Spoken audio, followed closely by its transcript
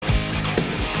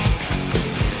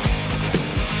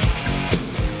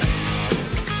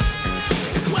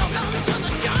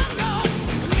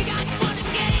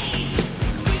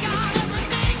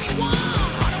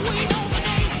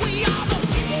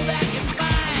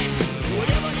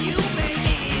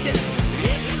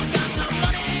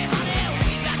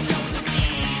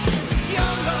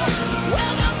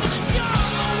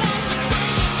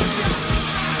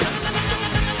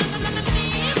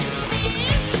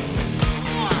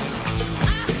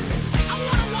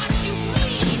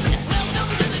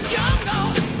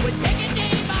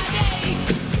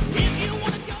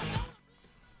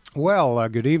Well,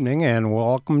 good evening, and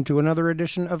welcome to another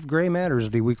edition of Gray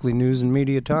Matters, the weekly news and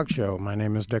media talk show. My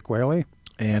name is Dick Whaley.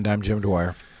 And I'm Jim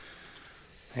Dwyer.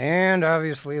 And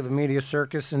obviously the media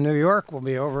circus in New York will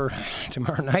be over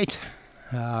tomorrow night.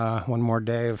 One more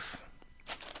day of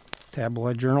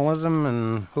tabloid journalism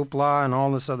and hoopla and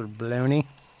all this other baloney.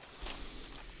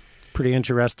 Pretty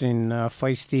interesting,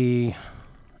 feisty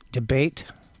debate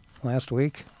last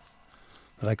week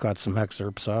that I caught some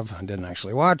excerpts of. I didn't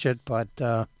actually watch it,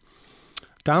 but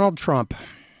Donald Trump.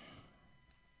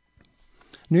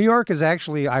 New York has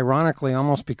actually, ironically,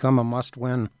 almost become a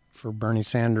must-win for Bernie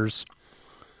Sanders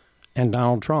and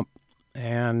Donald Trump.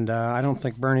 And I don't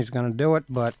think Bernie's going to do it,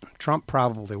 but Trump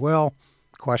probably will.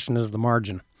 The question is the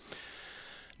margin.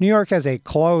 New York has a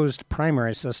closed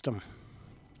primary system.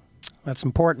 That's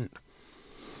important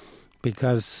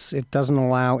because it doesn't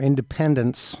allow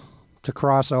independents to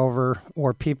cross over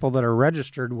or people that are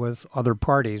registered with other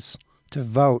parties to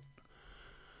vote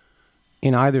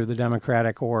in either the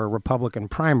Democratic or Republican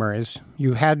primaries.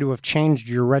 You had to have changed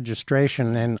your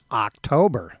registration in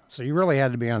October, so you really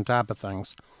had to be on top of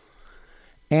things.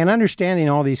 And understanding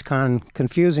all these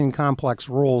confusing, complex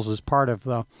rules is part of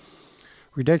the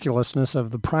ridiculousness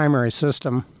of the primary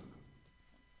system.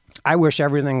 I wish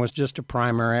everything was just a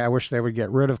primary. I wish they would get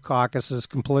rid of caucuses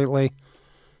completely.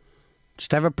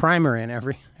 Just have a primary in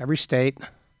every state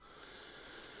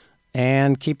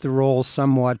and keep the rules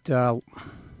somewhat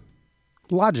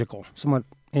logical, somewhat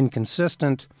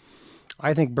inconsistent.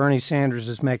 I think Bernie Sanders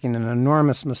is making an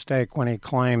enormous mistake when he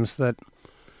claims that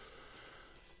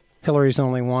Hillary's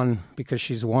only won because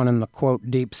she's won in the, quote,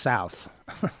 deep South.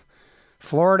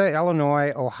 Florida,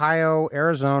 Illinois, Ohio,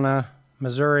 Arizona,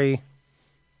 Missouri,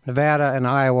 Nevada, and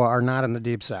Iowa are not in the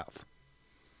deep South.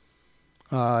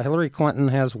 Hillary Clinton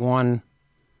has won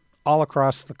all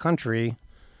across the country,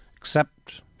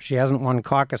 except she hasn't won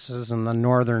caucuses in the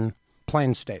northern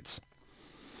plain states.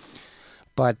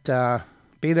 But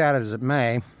be that as it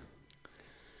may,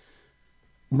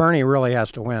 Bernie really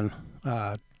has to win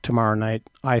tomorrow night,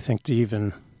 I think, to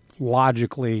even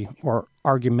logically or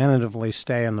argumentatively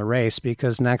stay in the race,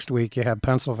 because next week you have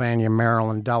Pennsylvania,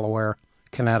 Maryland, Delaware,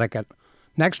 Connecticut.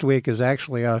 Next week is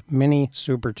actually a mini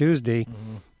Super Tuesday,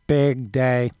 big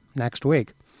day next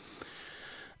week.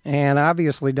 And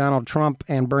obviously Donald Trump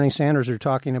and Bernie Sanders are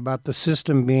talking about the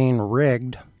system being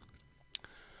rigged.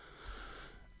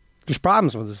 There's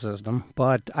problems with the system,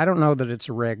 but I don't know that it's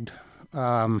rigged.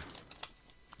 The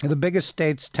biggest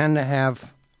states tend to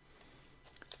have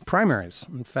primaries.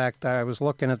 In fact, I was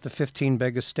looking at the 15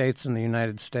 biggest states in the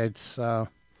United States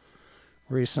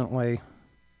recently.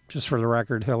 Just for the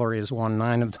record, Hillary has won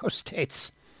 9 of those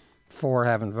states. 4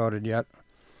 haven't voted yet.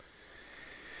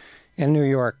 And New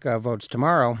York votes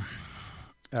tomorrow.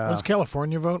 Does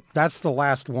California vote? That's the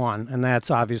last one, and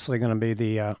that's obviously going to be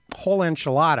the whole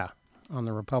enchilada on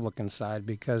the Republican side,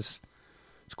 because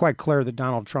it's quite clear that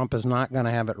Donald Trump is not going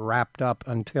to have it wrapped up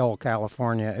until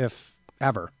California, if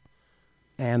ever.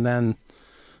 And then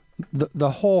the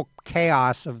whole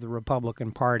chaos of the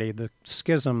Republican Party, the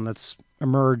schism that's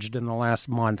emerged in the last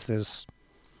month, is,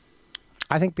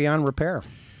 I think, beyond repair.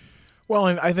 Well,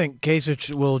 and I think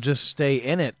Kasich will just stay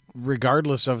in it,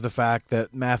 regardless of the fact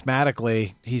that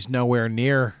mathematically he's nowhere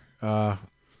near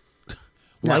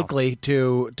likely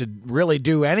to really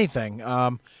do anything.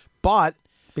 But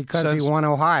because he won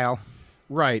Ohio,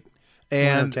 right,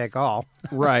 and take all,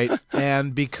 right,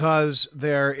 and because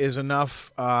there is enough,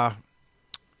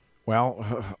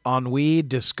 ennui,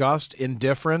 disgust,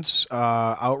 indifference,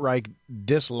 outright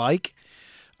dislike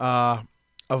of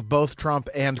both Trump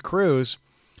and Cruz.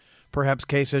 Perhaps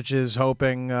Kasich is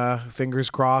hoping,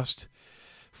 fingers crossed,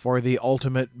 for the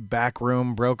ultimate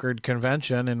backroom brokered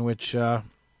convention in which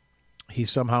he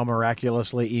somehow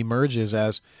miraculously emerges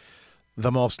as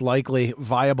the most likely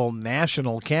viable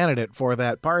national candidate for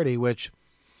that party, which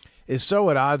is so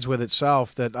at odds with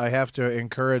itself that I have to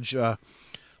encourage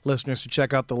listeners to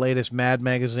check out the latest Mad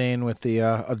magazine with the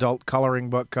adult coloring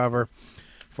book cover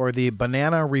for the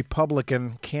Banana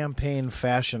Republican Campaign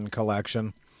Fashion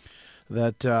Collection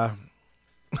that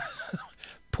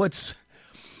puts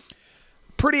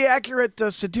pretty accurate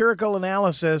satirical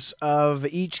analysis of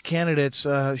each candidate's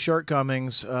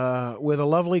shortcomings with a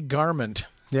lovely garment.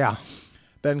 Yeah.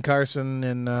 Ben Carson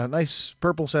in a nice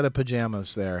purple set of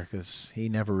pajamas there, because he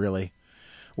never really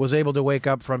was able to wake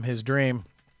up from his dream.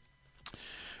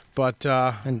 But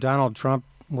and Donald Trump,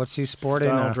 what's he sporting?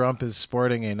 Donald Trump is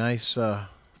sporting a nice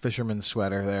fisherman's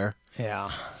sweater there.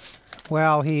 Yeah.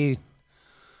 Well, he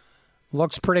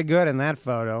looks pretty good in that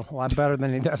photo. A lot better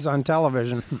than he does on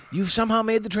television. You've somehow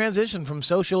made the transition from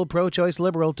social pro-choice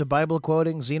liberal to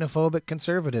Bible-quoting xenophobic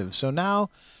conservative. So now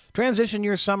Transition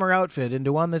your summer outfit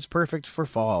into one that's perfect for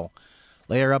fall.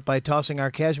 Layer up by tossing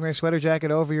our cashmere sweater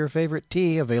jacket over your favorite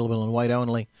tee, available in white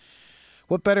only.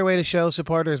 What better way to show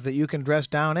supporters that you can dress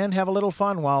down and have a little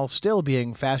fun while still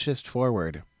being fascist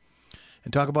forward?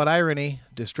 And talk about irony,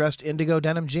 distressed indigo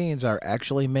denim jeans are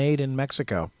actually made in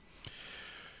Mexico.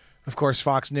 Of course,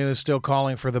 Fox News still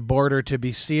calling for the border to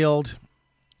be sealed.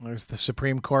 There's the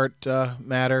Supreme Court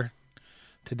matter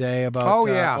today about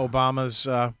Obama's...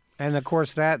 and, of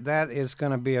course, that is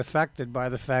going to be affected by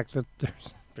the fact that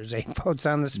there's 8 votes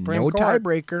on the Supreme Court. No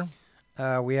tiebreaker.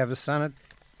 We have a Senate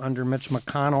under Mitch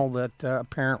McConnell that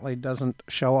apparently doesn't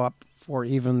show up for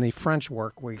even the French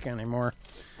work week anymore,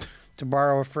 to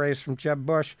borrow a phrase from Jeb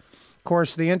Bush. Of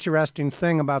course, the interesting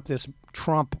thing about this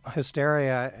Trump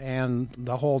hysteria and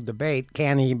the whole debate,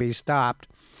 can he be stopped?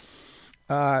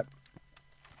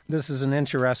 This is an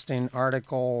interesting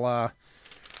article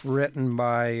written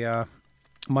by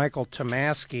Michael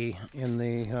Tomasky in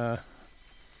the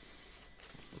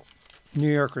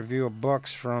New York Review of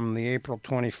Books from the April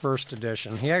 21st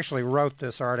edition. He actually wrote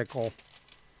this article.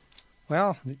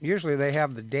 Well, usually they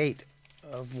have the date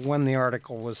of when the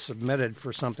article was submitted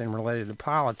for something related to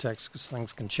politics because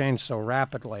things can change so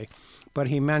rapidly. But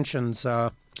he mentions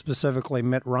specifically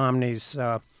Mitt Romney's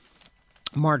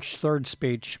March 3rd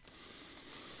speech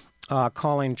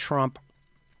calling Trump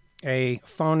a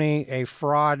phony, a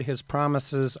fraud. His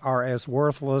promises are as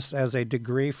worthless as a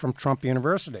degree from Trump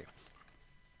University.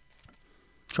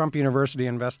 Trump University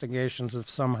investigations have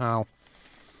somehow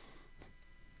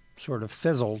sort of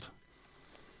fizzled,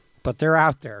 but they're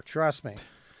out there, trust me.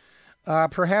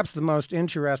 Perhaps the most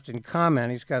interesting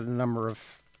comment, he's got a number of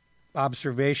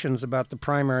observations about the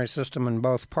primary system in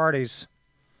both parties,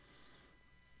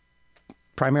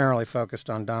 primarily focused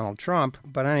on Donald Trump.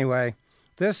 But anyway,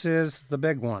 this is the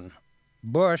big one.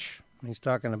 Bush, he's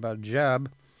talking about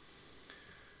Jeb,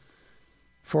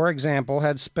 for example,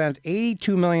 had spent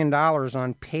 $82 million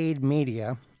on paid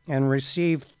media and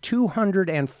received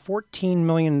 $214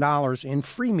 million in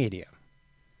free media.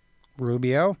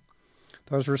 Rubio,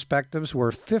 those respectives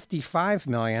were $55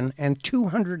 million and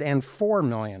 $204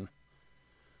 million.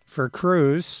 For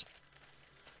Cruz,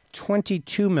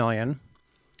 $22 million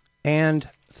and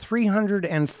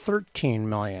 $313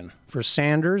 million. For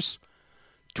Sanders,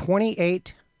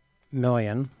 $28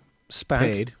 million spent.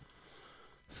 Paid.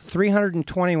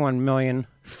 $321 million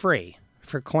free.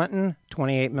 For Clinton,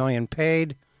 $28 million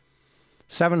paid,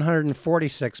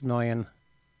 $746 million.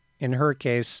 In her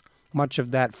case, much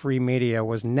of that free media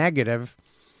was negative,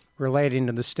 relating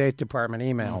to the State Department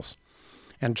emails.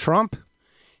 And Trump,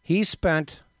 he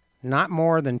spent not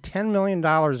more than $10 million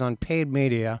on paid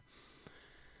media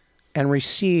and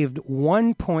received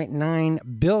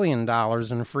 $1.9 billion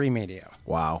in free media.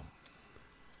 Wow.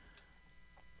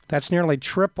 That's nearly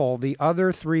triple the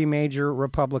other 3 major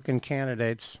Republican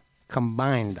candidates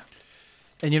combined.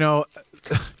 And, you know,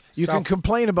 you can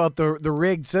complain about the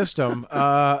rigged system,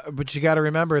 but you got to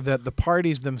remember that the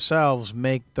parties themselves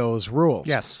make those rules.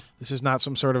 Yes. This is not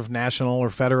some sort of national or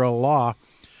federal law.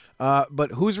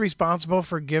 But who's responsible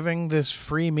for giving this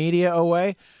free media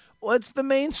away? Well, it's the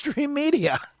mainstream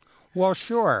media. Well,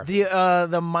 sure.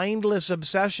 The mindless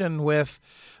obsession with,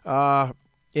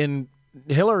 in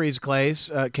Hillary's case,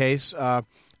 a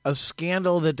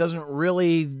scandal that doesn't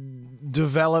really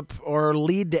develop or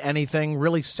lead to anything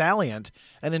really salient.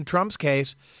 And in Trump's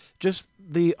case, just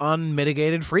the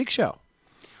unmitigated freak show.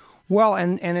 Well,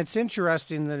 and it's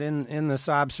interesting that in this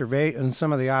in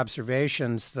some of the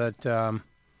observations that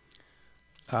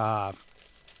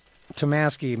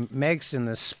Tomasky makes in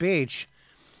this speech,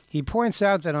 he points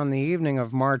out that on the evening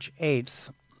of March 8th,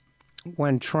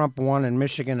 when Trump won in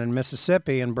Michigan and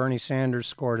Mississippi and Bernie Sanders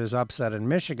scored his upset in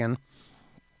Michigan,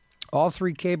 all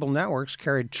 3 cable networks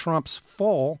carried Trump's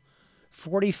full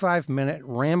 45-minute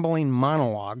rambling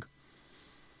monologue.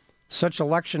 Such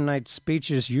election night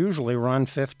speeches usually run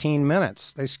 15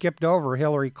 minutes. They skipped over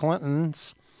Hillary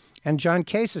Clinton's and John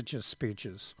Kasich's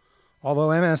speeches, although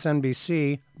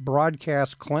MSNBC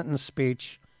broadcast Clinton's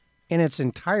speech in its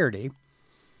entirety,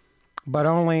 but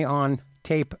only on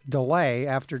tape delay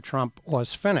after Trump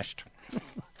was finished.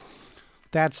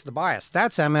 That's the bias.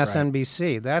 That's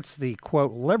MSNBC. Right. That's the,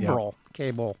 quote, liberal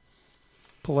cable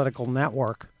political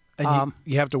network. And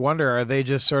you have to wonder, are they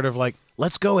just sort of like,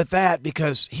 let's go with that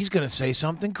because he's going to say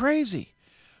something crazy?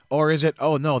 Or is it,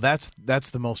 oh, no, that's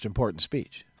the most important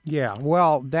speech? Yeah,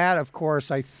 well, that, of course,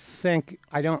 I think,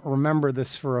 I don't remember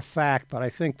this for a fact, but I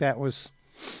think that was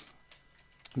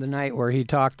the night where he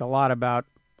talked a lot about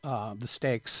the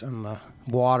stakes and the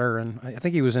water, and I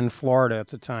think he was in Florida at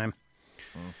the time,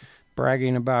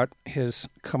 bragging about his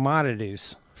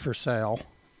commodities for sale.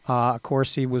 Of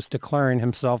course, he was declaring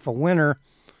himself a winner.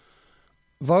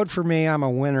 Vote for me, I'm a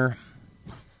winner.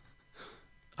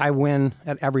 I win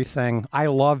at everything. I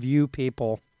love you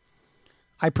people.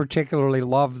 I particularly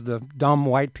love the dumb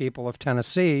white people of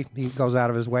Tennessee. He goes out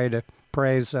of his way to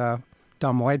praise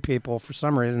dumb white people for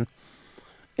some reason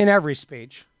in every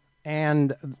speech.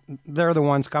 And they're the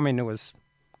ones coming to his,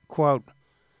 quote,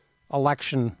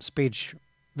 election speech,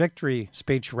 victory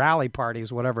speech, rally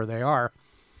parties, whatever they are.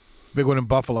 Big one in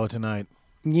Buffalo tonight.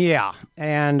 Yeah.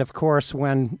 And, of course,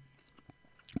 when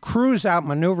Cruz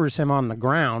outmaneuvers him on the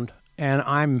ground, and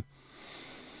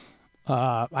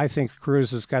I think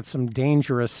Cruz has got some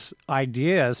dangerous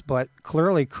ideas, but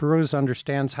clearly Cruz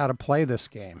understands how to play this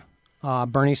game.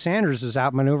 Bernie Sanders has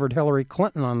outmaneuvered Hillary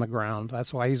Clinton on the ground.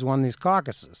 That's why he's won these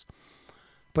caucuses.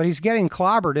 But he's getting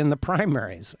clobbered in the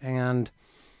primaries, and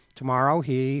tomorrow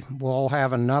he will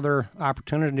have another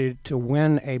opportunity to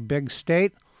win a big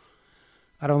state.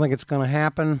 I don't think it's going to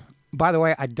happen. By the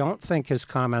way, I don't think his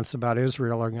comments about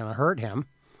Israel are going to hurt him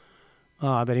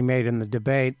that he made in the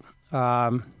debate.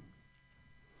 But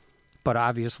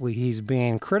obviously he's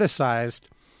being criticized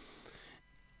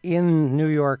in New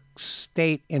York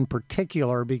State in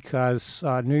particular because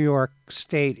New York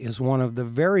State is one of the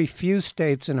very few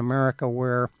states in America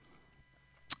where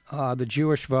the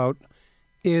Jewish vote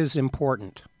is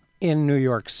important in New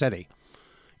York City,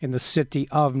 in the city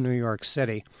of New York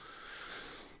City.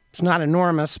 It's not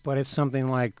enormous, but it's something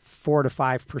like 4 to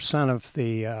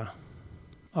 5%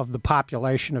 of the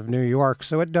population of New York.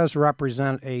 So it does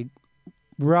represent a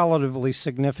relatively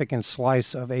significant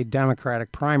slice of a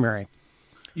Democratic primary.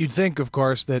 You'd think, of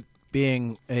course, that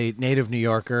being a native New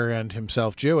Yorker and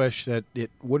himself Jewish, that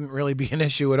it wouldn't really be an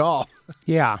issue at all.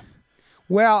 Yeah.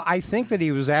 Well, I think that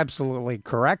he was absolutely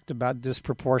correct about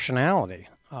disproportionality.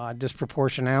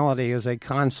 Disproportionality is a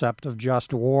concept of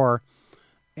just war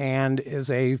and is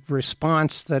a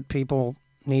response that people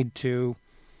need to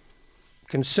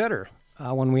consider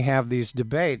when we have these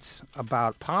debates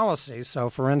about policy. So,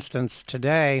 for instance,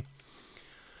 today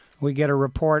we get a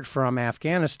report from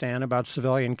Afghanistan about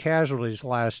civilian casualties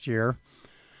last year.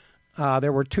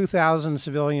 There were 2,000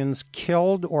 civilians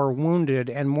killed or wounded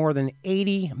and more than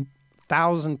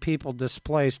 80,000 people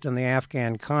displaced in the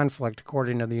Afghan conflict,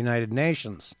 according to the United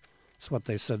Nations. That's what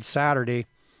they said Saturday.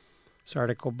 This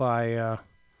article by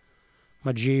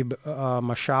Majib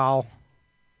Mashal.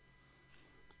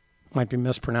 Might be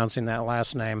mispronouncing that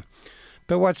last name.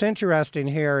 But what's interesting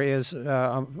here is,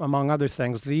 among other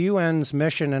things, the UN's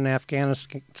mission in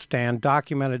Afghanistan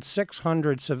documented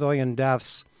 600 civilian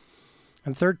deaths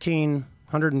and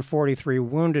 1,343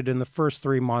 wounded in the first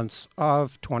 3 months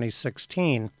of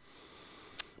 2016.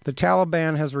 The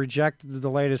Taliban has rejected the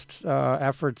latest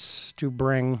efforts to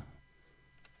bring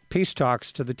peace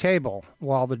talks to the table,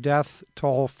 while the death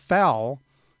toll fell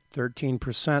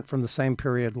 13% from the same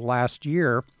period last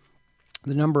year.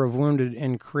 The number of wounded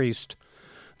increased.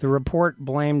 The report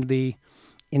blamed the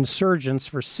insurgents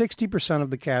for 60% of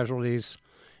the casualties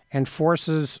and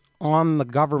forces on the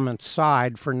government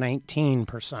side for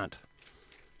 19%.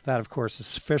 That, of course, is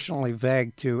sufficiently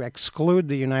vague to exclude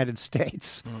the United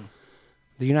States.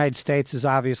 The United States is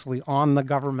obviously on the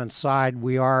government side.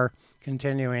 We are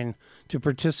continuing to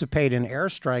participate in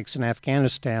airstrikes in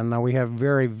Afghanistan, though we have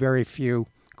very, very few,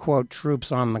 quote,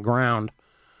 troops on the ground.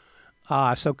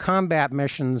 So combat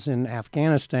missions in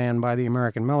Afghanistan by the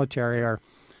American military are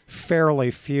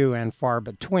fairly few and far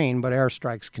between, but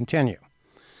airstrikes continue.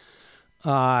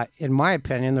 In my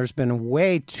opinion, there's been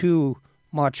way too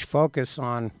much focus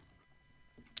on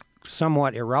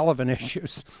somewhat irrelevant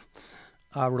issues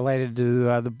related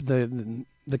to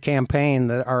the campaign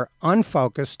that are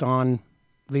unfocused on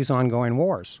these ongoing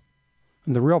wars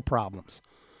and the real problems.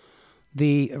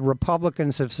 The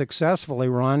Republicans have successfully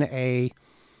run a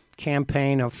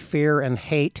campaign of fear and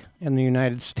hate in the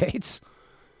United States.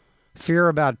 Fear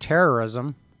about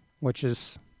terrorism, which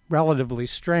is relatively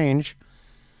strange.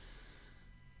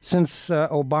 Since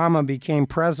Obama became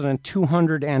president,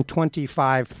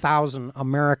 225,000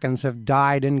 Americans have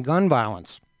died in gun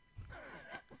violence.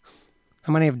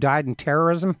 How many have died in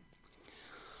terrorism?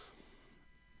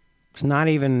 It's not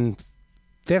even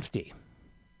 50.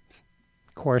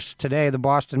 Of course, today the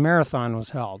Boston Marathon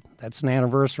was held. That's an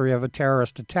anniversary of a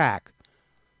terrorist attack.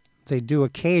 They do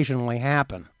occasionally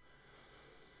happen.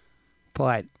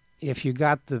 But if you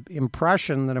got the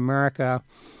impression that America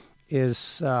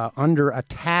is under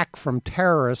attack from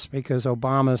terrorists because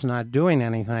Obama's not doing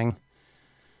anything,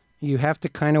 you have to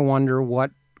kind of wonder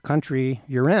what country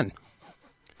you're in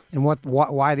and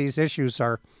why these issues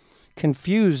are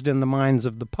confused in the minds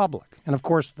of the public. And, of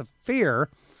course, the fear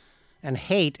and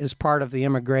hate is part of the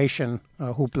immigration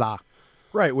hoopla.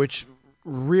 Right, which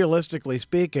realistically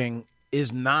speaking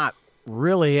is not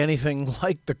really anything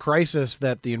like the crisis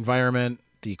that the environment,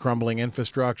 the crumbling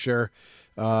infrastructure,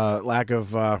 lack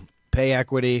of pay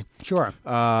equity, Sure.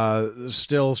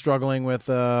 still struggling with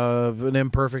an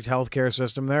imperfect healthcare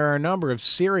system. There are a number of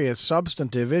serious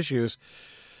substantive issues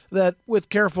that, with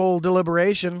careful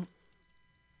deliberation,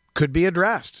 could be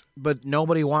addressed, but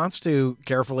nobody wants to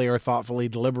carefully or thoughtfully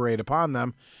deliberate upon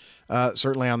them,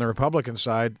 certainly on the Republican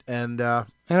side. And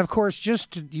of course,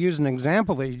 just to use an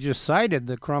example that you just cited,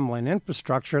 the crumbling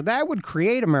infrastructure, that would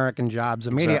create American jobs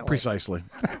immediately. Precisely.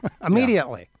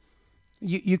 Immediately.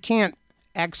 You can't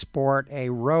export a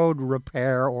road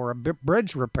repair or a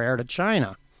bridge repair to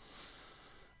China.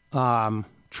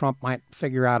 Trump might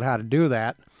figure out how to do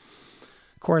that.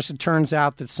 Of course, it turns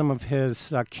out that some of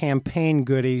his campaign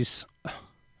goodies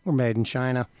were made in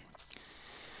China.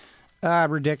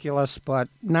 Ridiculous, but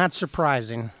not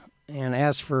surprising. And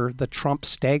as for the Trump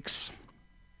steaks,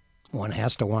 one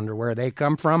has to wonder where they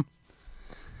come from.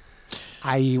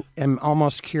 I am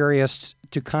almost curious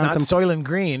to Not Soylent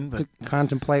Green, but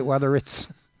contemplate whether it's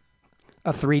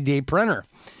a 3D printer.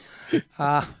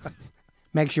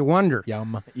 Makes you wonder.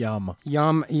 Yum, yum.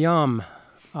 Yum, yum.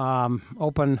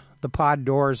 Open the pod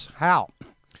doors. How?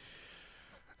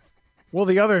 Well,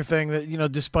 the other thing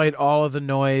that, despite all of the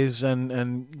noise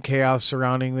and chaos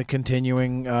surrounding the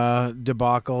continuing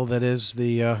debacle that is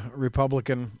the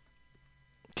Republican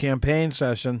campaign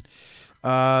session,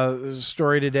 there's a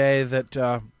story today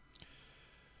that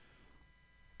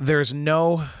there's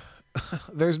no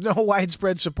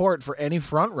widespread support for any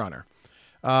front runner.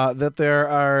 That there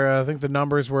are, I think the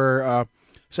numbers were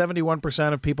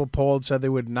 71% of people polled said they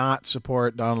would not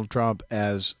support Donald Trump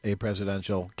as a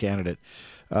presidential candidate.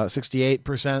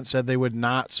 68% said they would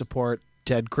not support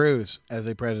Ted Cruz as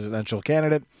a presidential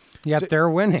candidate. Yet they're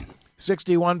winning.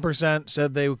 61%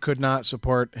 said they could not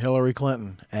support Hillary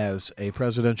Clinton as a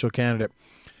presidential candidate.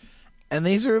 And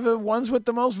these are the ones with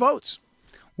the most votes.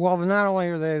 Well, not only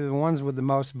are they the ones with the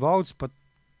most votes, but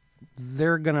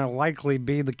they're going to likely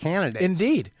be the candidates.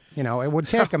 Indeed. It would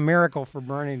take a miracle for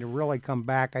Bernie to really come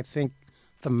back. I think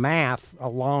the math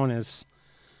alone is,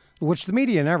 which the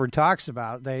media never talks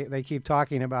about. They keep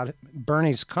talking about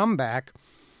Bernie's comeback.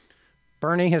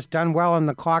 Bernie has done well in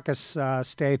the caucus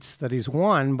states that he's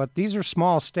won, but these are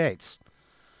small states.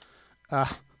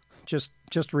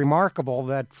 Just remarkable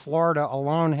that Florida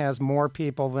alone has more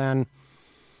people than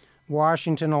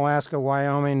Washington, Alaska,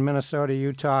 Wyoming, Minnesota,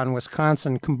 Utah, and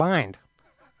Wisconsin combined.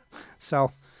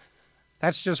 So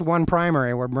that's just one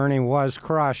primary where Bernie was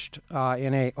crushed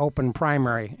in a open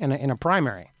primary, in a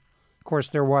primary. Of course,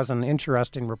 there was an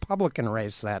interesting Republican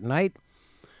race that night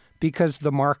because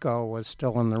the Marco was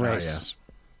still in the race. Yes.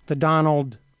 The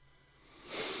Donald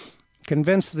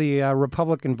convinced the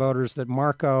Republican voters that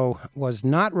Marco was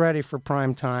not ready for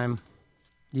prime time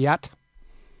yet.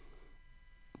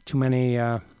 Too many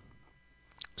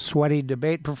sweaty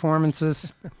debate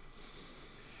performances.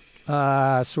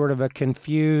 Sort of a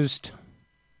confused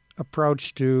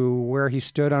approach to where he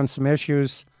stood on some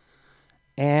issues.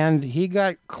 And he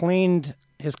got cleaned.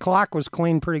 His clock was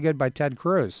cleaned pretty good by Ted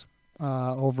Cruz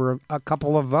over a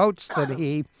couple of votes that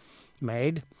he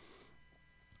made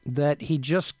that he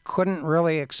just couldn't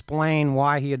really explain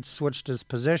why he had switched his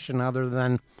position other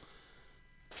than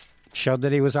showed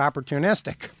that he was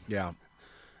opportunistic. Yeah.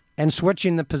 And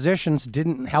switching the positions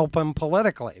didn't help him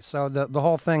politically. So the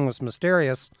whole thing was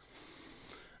mysterious.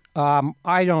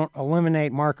 I don't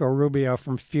eliminate Marco Rubio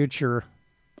from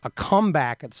a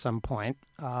comeback at some point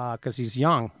because he's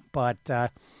young.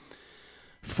 But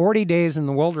 40 days in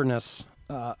the wilderness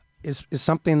is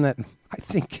something that I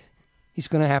think he's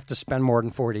going to have to spend more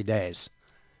than 40 days.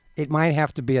 It might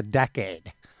have to be a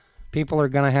decade. People are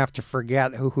going to have to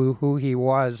forget who he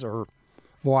was or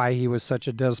why he was such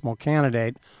a dismal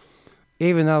candidate,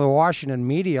 even though the Washington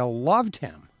media loved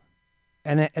him.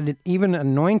 And it even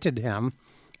anointed him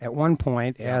at one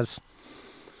point as...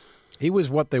 He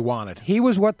was what they wanted. He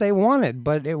was what they wanted,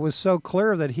 but it was so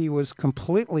clear that he was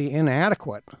completely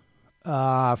inadequate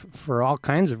for all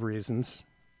kinds of reasons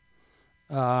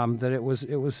that it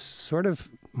was sort of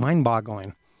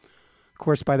mind-boggling. Of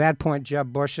course, by that point,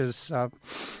 Jeb Bush's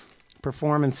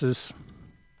performances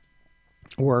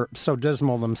were so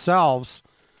dismal themselves.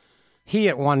 He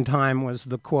at one time was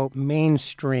the, quote,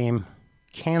 mainstream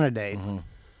candidate,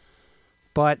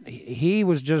 but he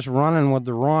was just running with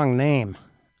the wrong name.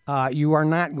 You are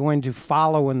not going to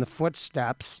follow in the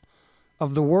footsteps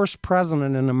of the worst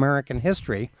president in American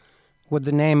history with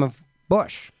the name of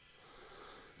Bush.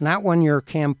 Not when your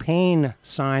campaign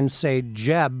signs say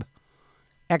Jeb,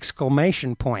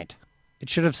 exclamation point. It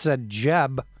should have said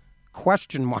Jeb,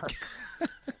 question mark.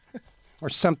 or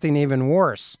something even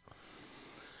worse.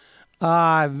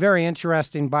 Very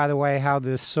interesting, by the way, how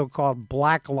this so-called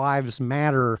Black Lives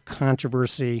Matter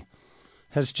controversy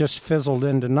has just fizzled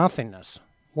into nothingness.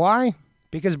 Why?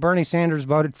 Because Bernie Sanders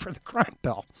voted for the crime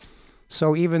bill.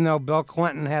 So even though Bill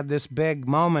Clinton had this big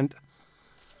moment,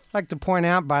 I'd like to point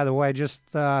out, by the way, just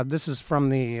this is from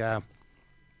the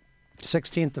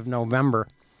 16th of November.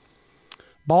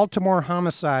 Baltimore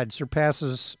homicide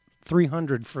surpasses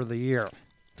 300 for the year.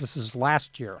 This is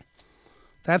last year.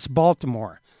 That's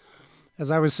Baltimore.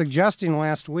 As I was suggesting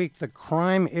last week, the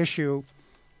crime issue,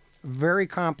 very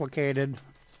complicated,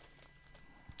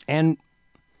 and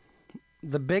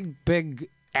the big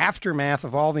aftermath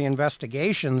of all the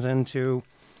investigations into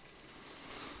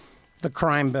the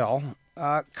crime bill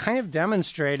kind of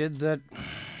demonstrated that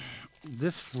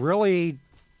this really,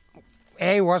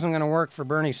 A, wasn't going to work for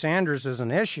Bernie Sanders as an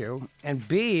issue, and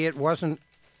B, it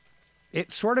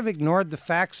sort of ignored the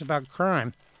facts about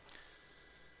crime.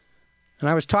 And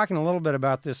I was talking a little bit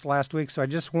about this last week, so I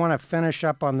just want to finish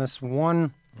up on this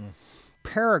one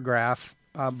paragraph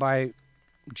by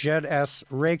Jed S.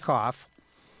 Rakoff.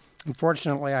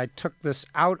 Unfortunately, I took this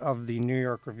out of the New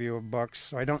York Review of Books,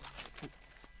 so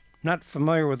not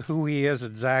familiar with who he is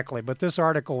exactly, but this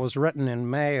article was written in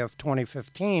May of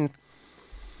 2015.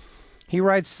 He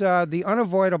writes, the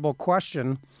unavoidable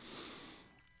question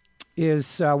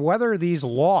is whether these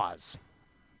laws,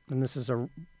 and this is a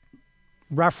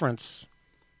reference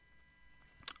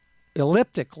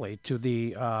elliptically to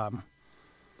the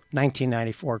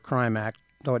 1994 Crime Act,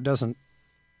 though it doesn't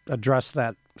address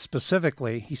that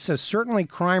specifically. He says, certainly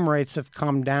crime rates have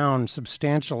come down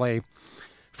substantially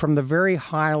from the very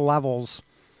high levels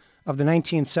of the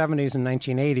 1970s and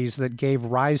 1980s that gave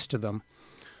rise to them.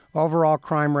 Overall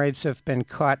crime rates have been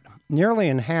cut nearly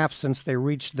in half since they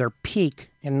reached their peak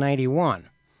in 91,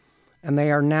 and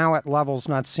they are now at levels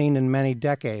not seen in many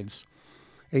decades.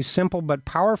 A simple but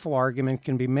powerful argument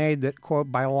can be made that,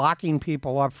 quote, by locking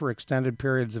people up for extended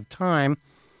periods of time,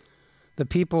 the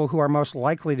people who are most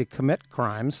likely to commit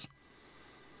crimes,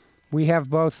 we have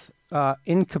both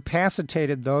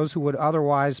incapacitated those who would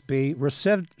otherwise be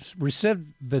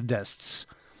recidivists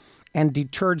and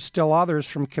deterred still others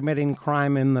from committing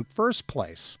crime in the first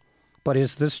place. But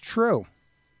is this true?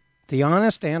 The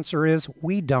honest answer is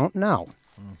we don't know.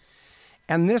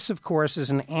 And this, of course, is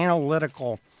an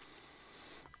analytical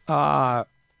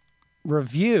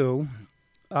review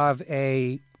of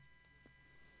a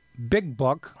big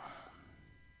book,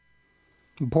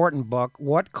 important book,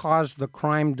 What Caused the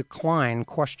Crime Decline, ?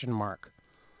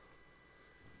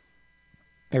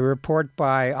 A report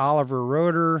by Oliver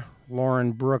Roeder,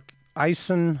 Lauren Brooke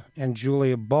Eisen, and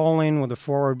Julia Bowling, with a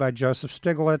foreword by Joseph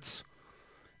Stiglitz,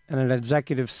 and an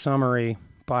executive summary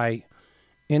by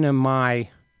Inamai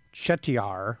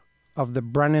Chettiar of the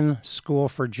Brennan School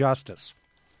for Justice.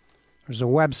 There's a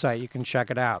website, you can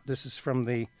check it out. This is from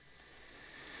the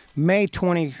May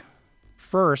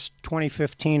 21st,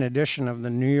 2015 edition of the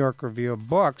New York Review of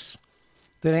Books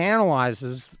that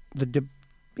analyzes the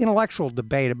intellectual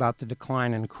debate about the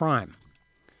decline in crime,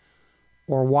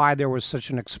 or why there was such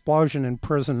an explosion in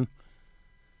prison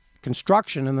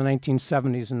construction in the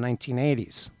 1970s and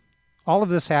 1980s. All of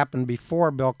this happened before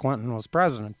Bill Clinton was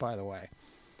president, by the way.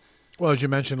 Well, as you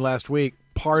mentioned last week,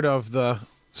 part of the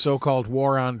so-called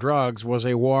war on drugs was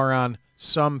a war on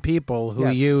some people who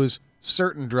use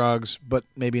certain drugs, but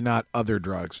maybe not other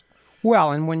drugs.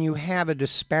 Well, and when you have a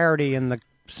disparity in the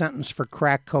sentence for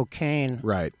crack cocaine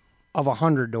right. of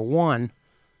 100 to 1,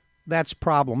 that's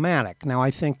problematic. Now,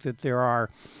 I think that there are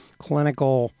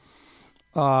clinical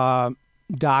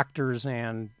doctors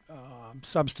and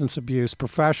substance abuse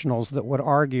professionals that would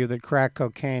argue that crack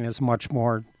cocaine is much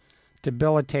more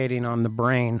debilitating on the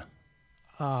brain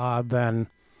than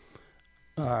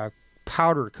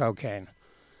powder cocaine.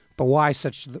 But why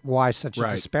such a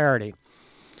disparity?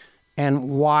 And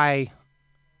why,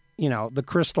 the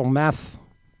crystal meth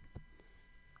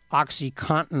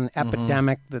OxyContin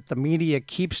epidemic that the media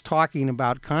keeps talking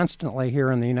about constantly here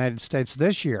in the United States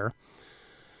this year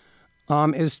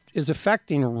is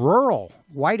affecting rural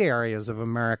white areas of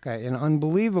America in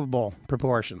unbelievable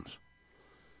proportions.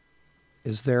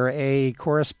 Is there a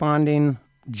corresponding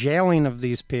jailing of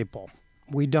these people?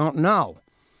 We don't know.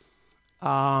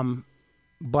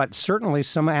 But certainly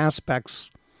some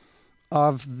aspects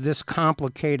of this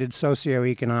complicated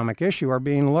socioeconomic issue are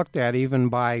being looked at even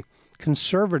by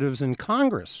conservatives in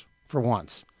Congress for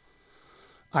once.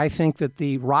 I think that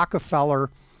the Rockefeller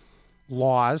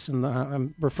laws, and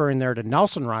I'm referring there to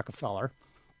Nelson Rockefeller,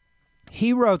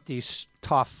 he wrote these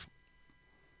tough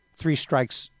 3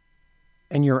 strikes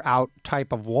and you're out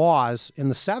type of laws in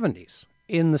the 70s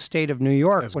in the state of New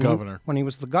York As governor. when he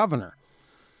was the governor.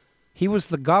 He was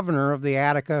the governor of the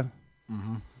Attica.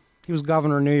 Mm-hmm. He was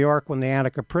governor of New York when the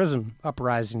Attica prison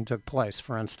uprising took place,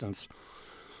 for instance.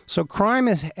 So crime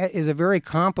is a very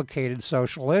complicated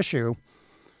social issue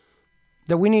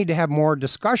that we need to have more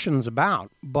discussions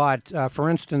about. But, for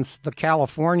instance, the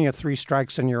California 3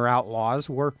 strikes and you're out laws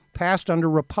were passed under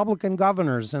Republican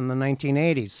governors in the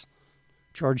 1980s.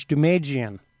 George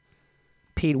Dumagian,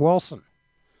 Pete Wilson.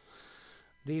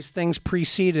 These things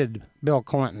preceded Bill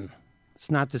Clinton. It's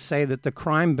not to say that the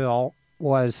crime bill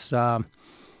was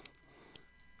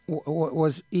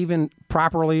even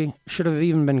properly, should have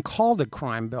even been called a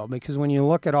crime bill, because when you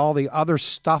look at all the other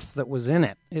stuff that was in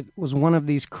it, it was one of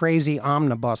these crazy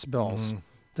omnibus bills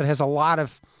that has a lot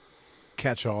of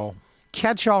Catch-all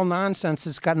nonsense.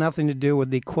 It's got nothing to do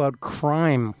with the, quote,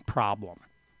 crime problem.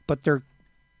 But they're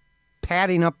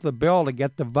padding up the bill to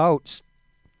get the votes.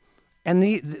 And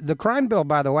the crime bill,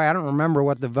 by the way, I don't remember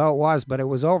what the vote was, but it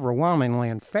was overwhelmingly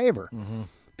in favor.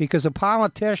 Because a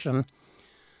politician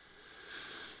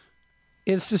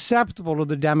is susceptible to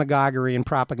the demagoguery and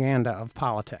propaganda of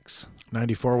politics.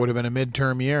 94 would have been a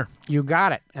midterm year. You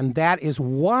got it. And that is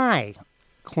why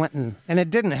Clinton, and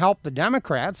it didn't help the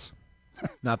Democrats.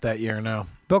 Not that year, no.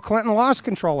 Bill Clinton lost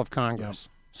control of Congress.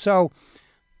 Yep. So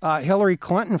Hillary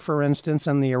Clinton, for instance,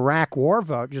 and the Iraq War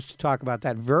vote, just to talk about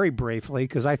that very briefly,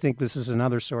 because I think this is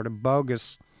another sort of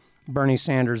bogus Bernie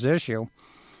Sanders issue.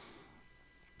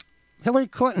 Hillary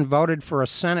Clinton voted for a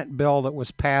Senate bill that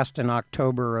was passed in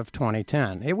October of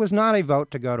 2010. It was not a vote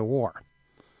to go to war.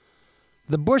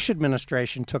 The Bush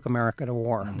administration took America to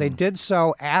war. They did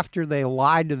so after they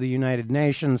lied to the United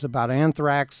Nations about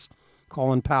anthrax.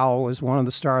 Colin Powell was one of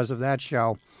the stars of that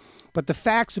show. But the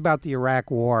facts about the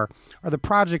Iraq War are the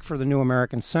project for the new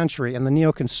American century, and the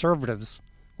neoconservatives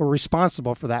were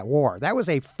responsible for that war. That was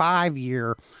a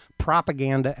 5-year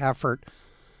propaganda effort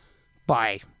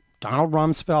by Donald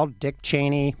Rumsfeld, Dick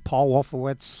Cheney, Paul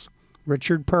Wolfowitz,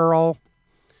 Richard Pearl.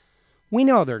 We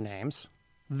know their names.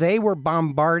 They were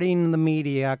bombarding the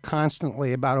media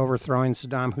constantly about overthrowing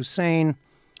Saddam Hussein.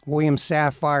 William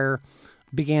Safire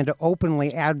began to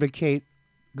openly advocate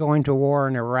going to war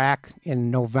in Iraq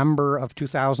in November of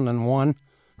 2001.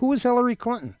 Who was Hillary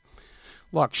Clinton?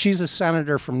 Look, she's a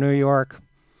senator from New York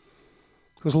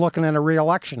who's looking at a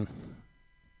re-election.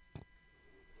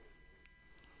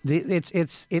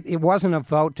 It wasn't a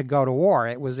vote to go to war.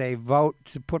 It was a vote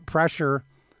to put pressure,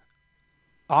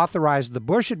 authorize the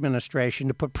Bush administration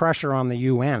to put pressure on the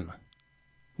UN,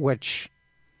 which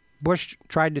Bush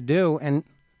tried to do, and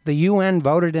the UN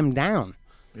voted him down.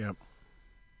 Yep.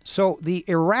 So the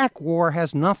Iraq War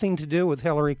has nothing to do with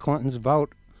Hillary Clinton's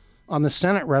vote on the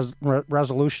Senate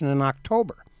resolution in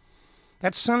October.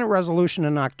 That Senate resolution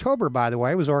in October, by the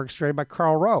way, was orchestrated by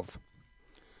Karl Rove.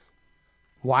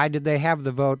 Why did they have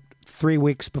the vote 3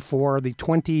 weeks before the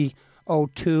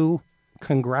 2002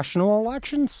 congressional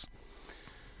elections?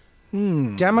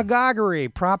 Demagoguery,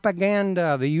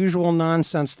 propaganda, the usual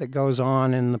nonsense that goes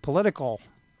on in the political.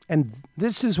 And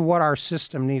this is what our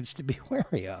system needs to be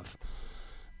wary of.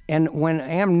 And when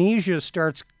amnesia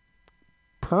starts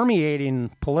permeating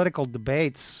political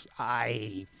debates,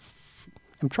 I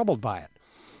am troubled by it.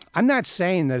 I'm not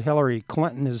saying that Hillary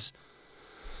Clinton is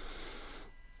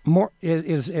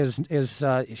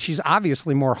she's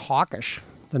obviously more hawkish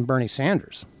than Bernie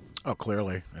Sanders. Oh,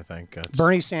 clearly, I think.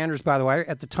 Bernie Sanders, by the way,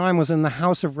 at the time was in the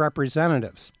House of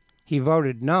Representatives. He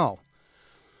voted no.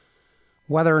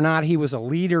 Whether or not he was a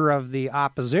leader of the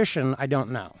opposition, I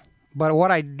don't know. But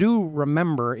what I do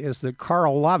remember is that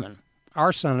Carl Levin,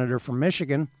 our senator from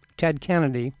Michigan, Ted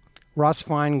Kennedy, Russ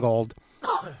Feingold,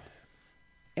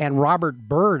 and Robert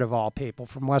Byrd, of all people,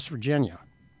 from West Virginia,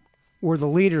 were the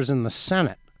leaders in the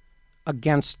Senate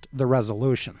against the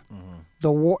resolution.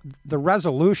 The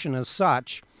resolution as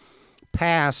such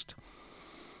passed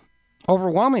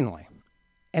overwhelmingly.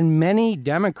 And many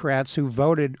Democrats who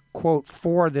voted, quote,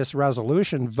 for this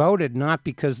resolution voted not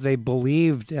because they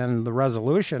believed in the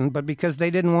resolution, but because they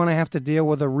didn't want to have to deal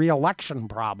with a re-election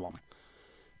problem.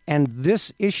 And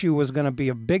this issue was going to be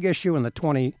a big issue in the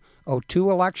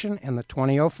 2002 election and the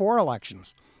 2004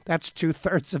 elections. That's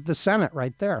 2/3 of the Senate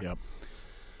right there. Yep.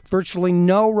 Virtually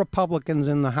no Republicans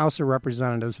in the House of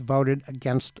Representatives voted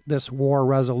against this war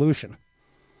resolution.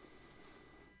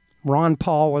 Ron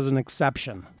Paul was an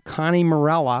exception. Connie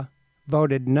Morella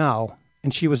voted no,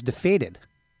 and she was defeated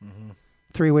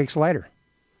 3 weeks later.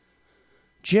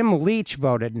 Jim Leach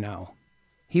voted no.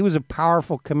 He was a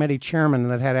powerful committee chairman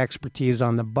that had expertise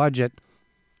on the budget.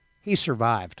 He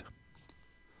survived.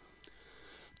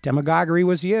 Demagoguery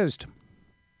was used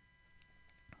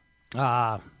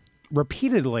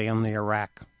repeatedly in the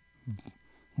Iraq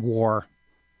war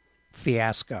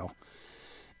fiasco.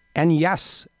 And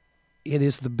yes, it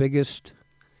is the biggest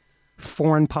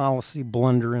foreign policy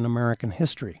blunder in American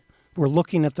history. We're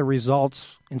looking at the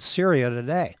results in Syria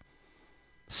today.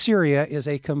 Syria is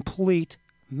a complete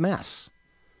mess.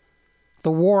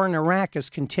 The war in Iraq is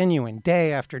continuing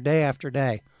day after day after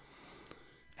day.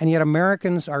 And yet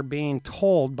Americans are being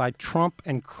told by Trump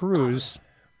and Cruz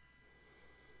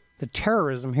that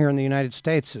terrorism here in the United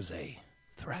States is a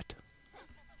threat.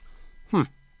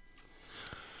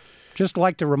 Just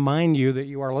like to remind you that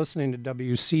you are listening to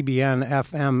WCBN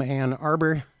FM Ann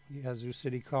Arbor. Yazoo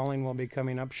City Calling will be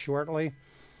coming up shortly.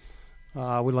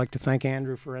 We'd like to thank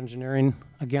Andrew for engineering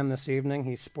again this evening.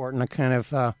 He's sporting a kind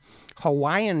of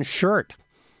Hawaiian shirt.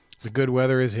 The good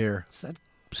weather is here. It's that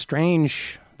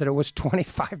strange that it was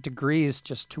 25 degrees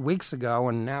just 2 weeks ago,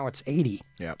 and now it's 82.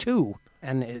 Yep.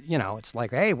 And, it's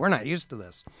like, hey, we're not used to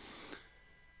this.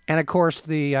 And, of course,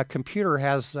 the computer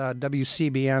has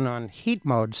WCBN on heat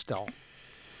mode still.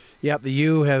 Yep, the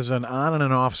U has an on and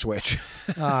an off switch.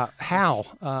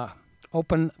 Hal,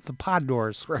 open the pod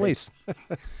doors, please.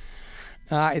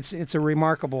 It's a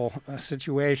remarkable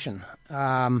situation.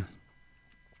 But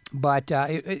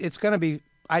it's going to be...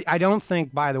 I don't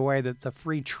think, by the way, that the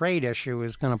free trade issue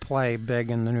is going to play big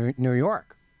in the New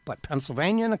York. But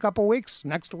Pennsylvania in a couple weeks,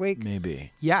 next week?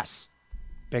 Maybe. Yes.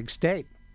 Big state.